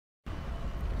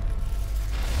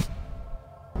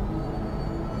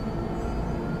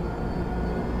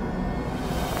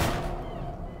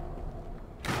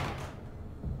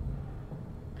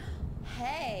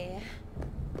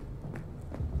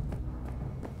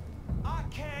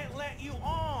let you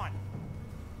on.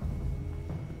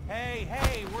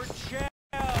 Hey, we're chill.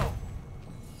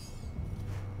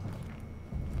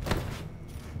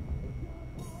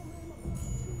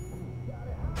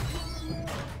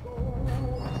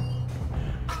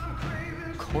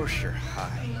 Of course you're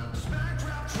high.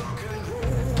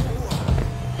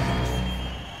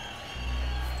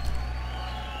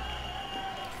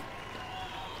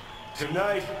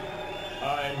 Tonight,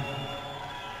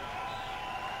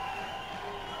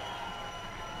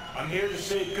 I'm here to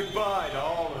say goodbye to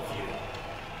all of you.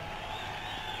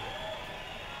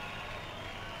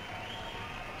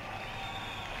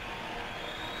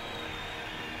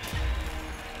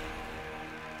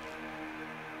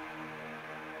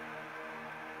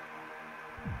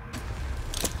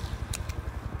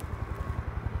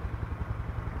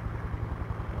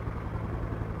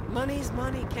 Money's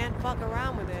money, can't fuck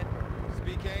around with it.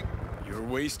 Speaking. You're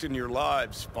wasting your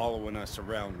lives following us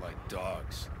around like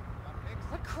dogs.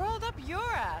 What crawled up your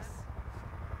ass?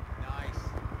 Nice.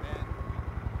 Man.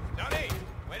 Johnny,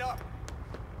 wait up.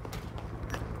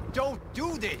 Don't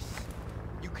do this!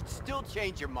 You could still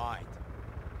change your mind.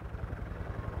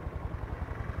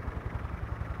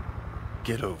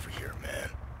 Get over here, man.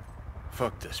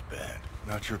 Fuck this band.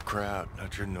 Not your crowd,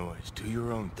 not your noise. Do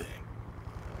your own thing.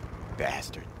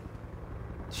 Bastard.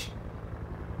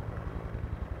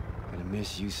 Gonna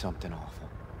miss you something awful.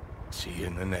 See you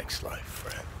in the next life,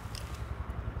 friend.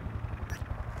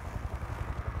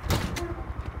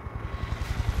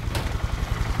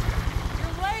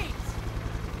 You're late!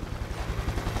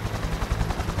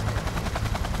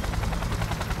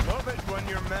 Love it when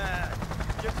you're mad.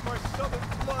 Gets my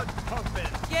southern blood pumping.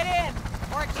 Get in!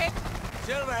 Or kick!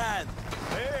 Silverhand.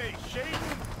 Hey,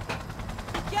 Shaden.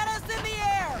 Get us in the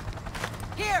air!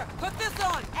 Here, put this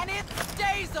on, and it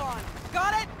stays on!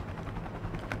 Got it?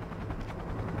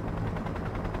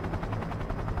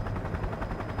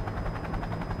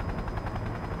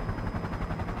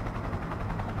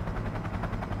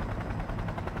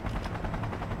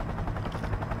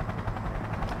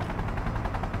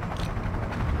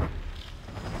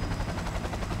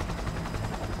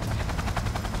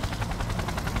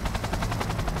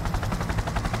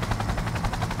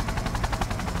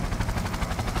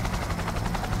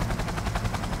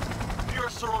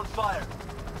 Are on fire.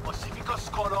 Pacifica's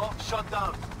cut off, shut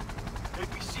down.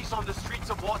 APC's on the streets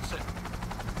of Watson.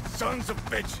 Sons of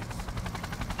bitches.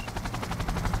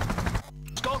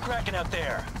 Skull cracking out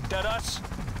there. That us?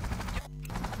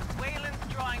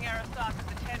 Wayland's drawing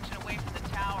Aristoc's attention away from the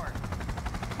tower.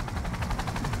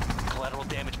 Collateral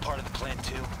damage part of the plan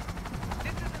too.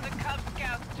 This isn't the Cub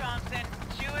Scouts, Thompson.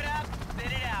 Chew it up,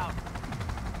 spit it out.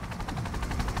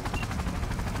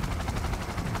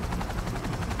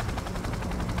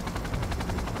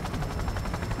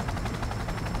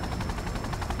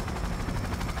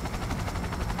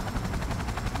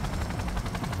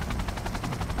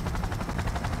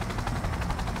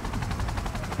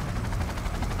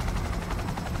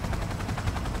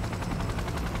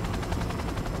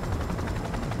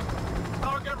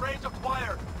 Range of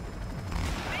fire!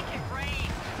 Make it rain!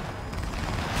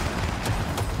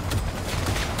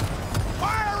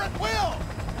 Fire at will!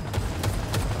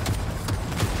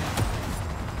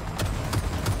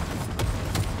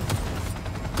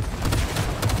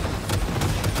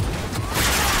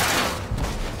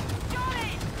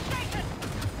 Johnny! Jason!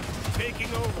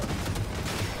 Taking over.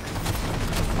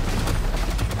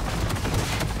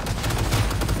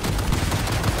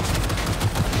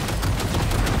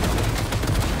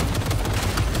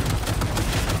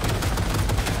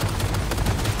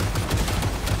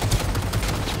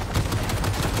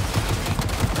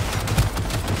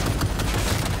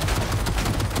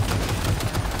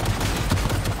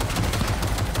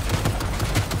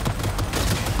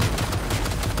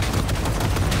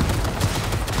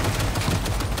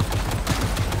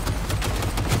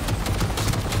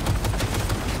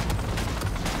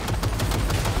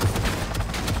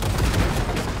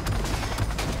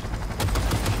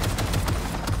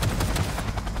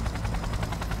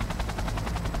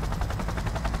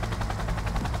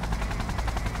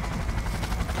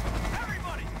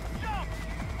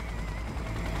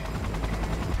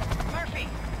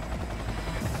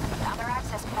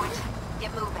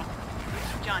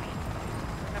 Johnny,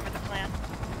 remember the plan?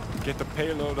 Get the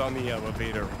payload on the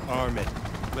elevator, arm it,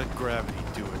 let gravity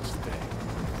do its thing.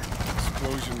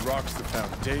 Explosion rocks the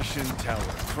foundation, tower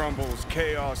crumbles,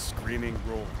 chaos, screaming,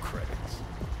 roll credits.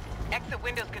 Exit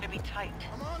window's gonna be tight.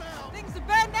 Come on out. Things are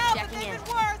bad now, but Checking they've in.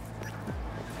 been worse!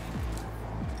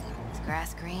 Is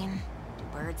grass green? Do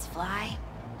birds fly?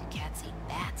 Do cats eat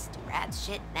bats? Do rats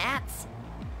shit gnats?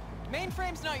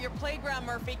 Mainframe's not your playground,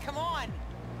 Murphy, come on!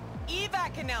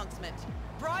 evac announcement.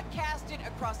 Broadcast it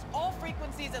across all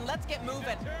frequencies and let's get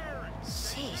moving.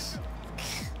 Sheesh.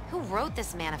 Who wrote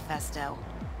this manifesto?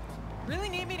 Really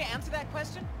need me to answer that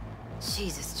question?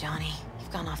 Jesus, Johnny.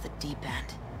 You've gone off the deep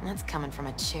end. And that's coming from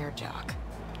a chair jock.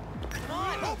 Come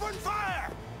on! Open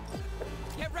fire!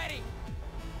 Get ready!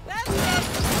 That's it!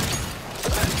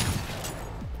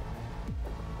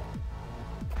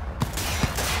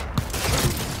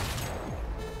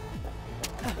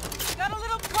 Got a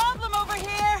little problem over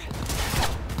here!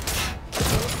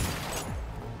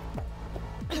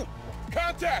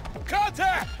 Contact!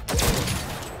 Contact!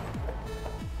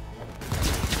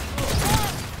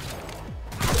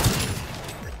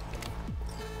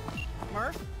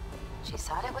 Murph? She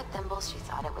sought it with thimbles, she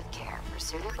sought it with care,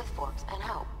 pursued it with forks and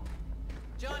hope.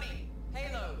 Johnny,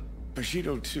 Halo.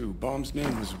 Bushido 2, bomb's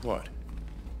name was what?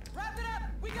 Wrap it up!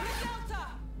 We got a Delta!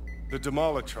 The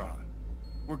Demolitron.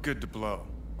 We're good to blow.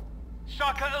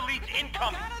 Shaka Elite's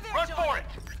incoming! Out of there, Run Johnny. for it!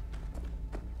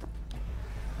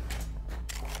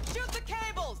 Shoot the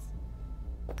cables!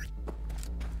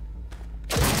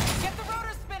 Get the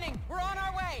rotor spinning! We're on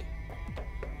our way!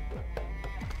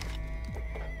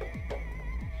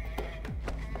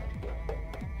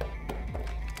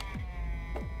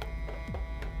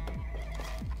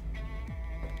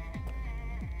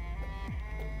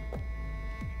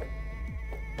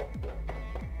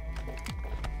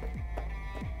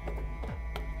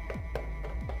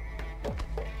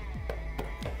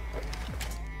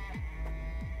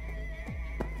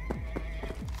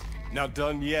 Not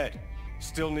done yet.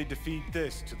 Still need to feed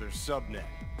this to their subnet.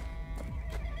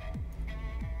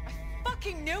 I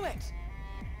fucking knew it!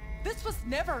 This was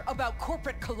never about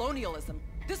corporate colonialism.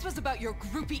 This was about your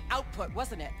groupie output,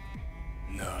 wasn't it?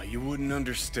 No, you wouldn't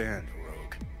understand,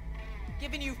 Rogue.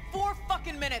 Giving you 4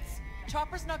 fucking minutes.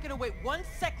 Chopper's not gonna wait 1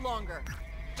 sec longer.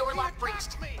 Door lock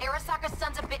breached. Arasaka's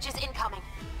sons of bitches incoming.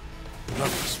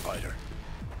 Love the spider.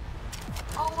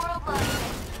 Whole world loves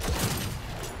it.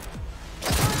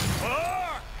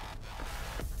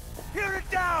 Hear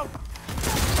it down!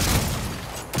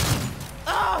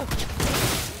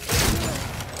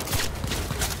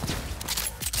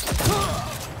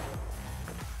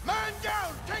 Man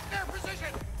down! Take their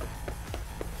position!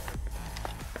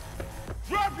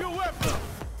 Drop your weapon!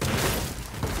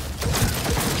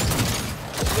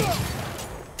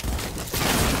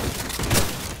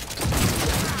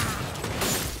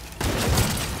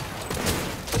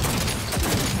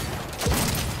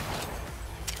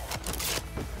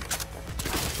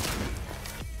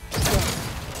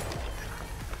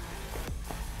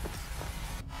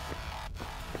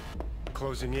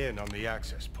 Closing in on the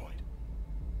access point.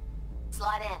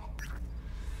 Slide in.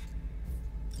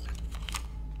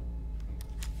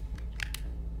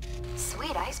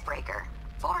 Sweet icebreaker.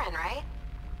 Foreign, right?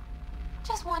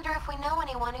 Just wonder if we know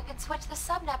anyone who could switch the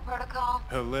subnet protocol.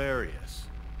 Hilarious.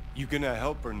 You gonna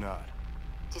help or not?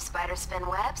 Do spiders spin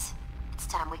webs? It's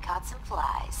time we caught some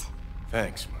flies.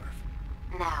 Thanks,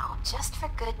 Murph. Now, just for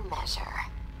good measure.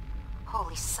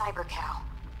 Holy cyber cow.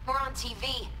 We're on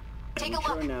TV. Take a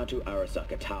look. Turn now to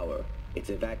Arasaka Tower. Its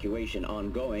evacuation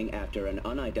ongoing after an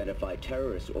unidentified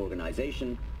terrorist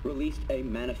organization released a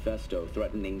manifesto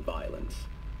threatening violence.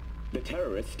 The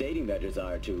terrorists stating their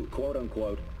desire to,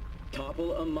 quote-unquote,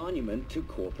 topple a monument to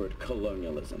corporate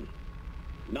colonialism.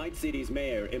 Night City's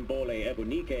mayor, Imbole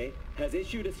Ebunike, has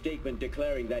issued a statement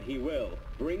declaring that he will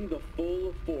bring the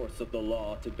full force of the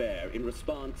law to bear in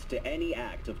response to any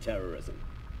act of terrorism.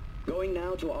 Going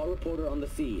now to our reporter on the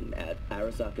scene at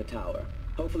Arasaka Tower.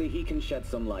 Hopefully he can shed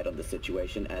some light on the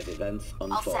situation as events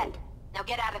unfold. All set. Now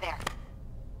get out of there.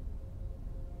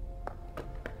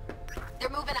 They're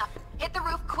moving up. Hit the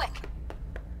roof quick.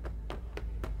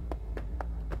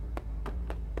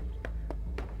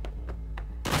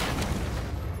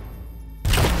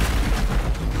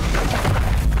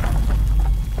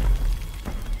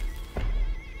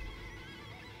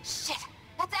 Shit!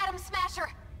 That's Adam Smasher!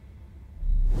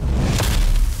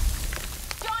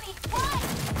 Johnny, run!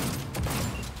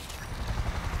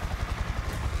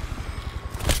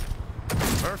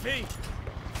 Murphy?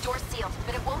 Door's sealed,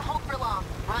 but it won't hold for long.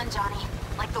 Run, Johnny.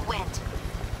 Like the wind.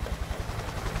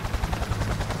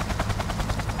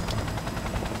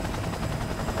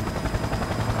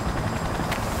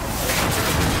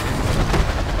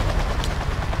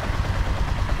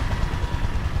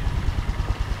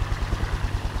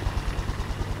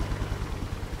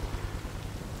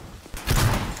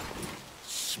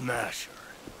 Smasher.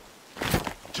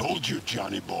 Told you,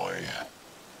 Johnny boy.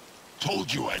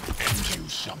 Told you I'd end you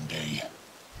someday.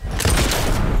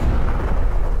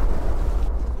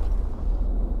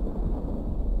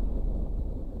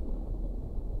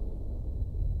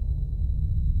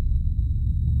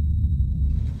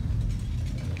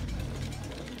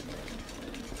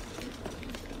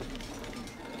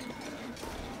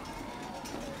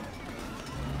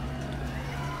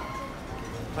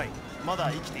 まだ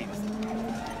生きています。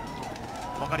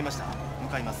わかりました。向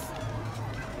かいます。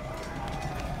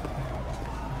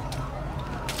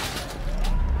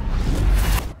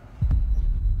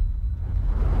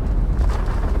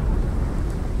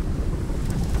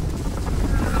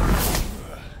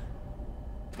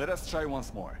Let us try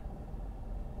once more.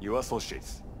 Your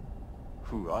associates.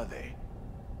 Who are they?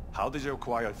 How did you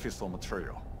acquire fissile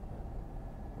material?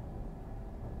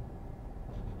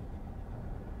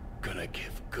 Gonna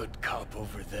give good cop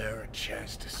over there a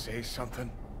chance to say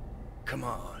something? Come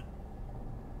on.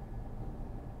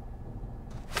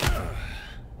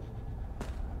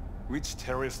 Which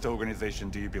terrorist organization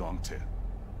do you belong to?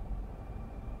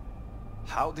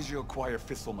 How did you acquire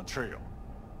fissile material?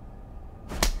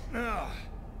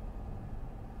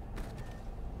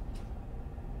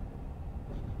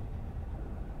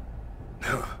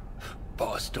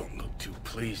 Boss don't look too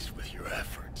pleased with your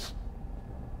efforts.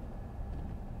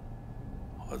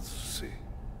 外せ。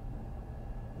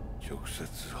直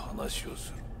接話を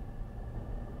する。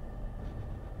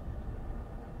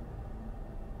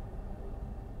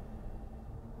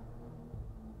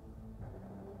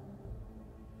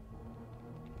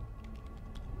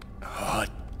Ah,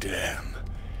 damn.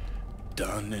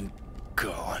 Done and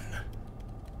gone.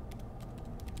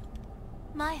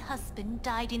 My husband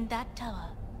died in that tower.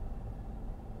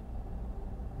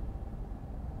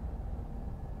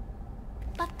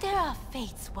 But there are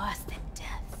fates worse than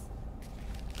death.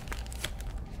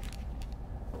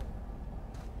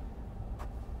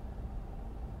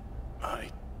 I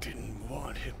didn't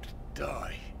want him to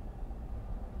die.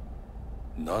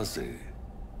 なぜ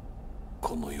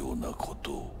このようなこ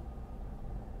とを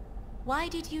Why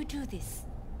did you do this?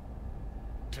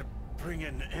 To bring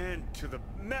an end to the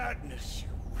madness you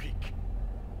wreak.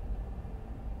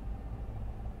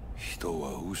 人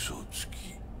は嘘をつ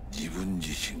き自分自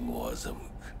身を欺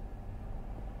く。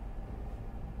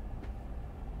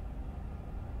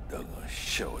だが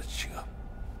死者は違う。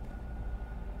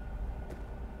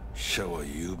死者は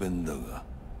雄弁だが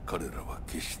彼らは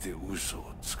決して嘘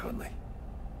をつかない。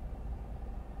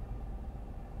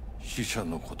死者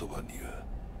の言葉には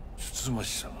つつま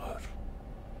しさがある。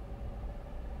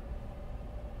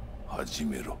始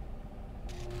めろ。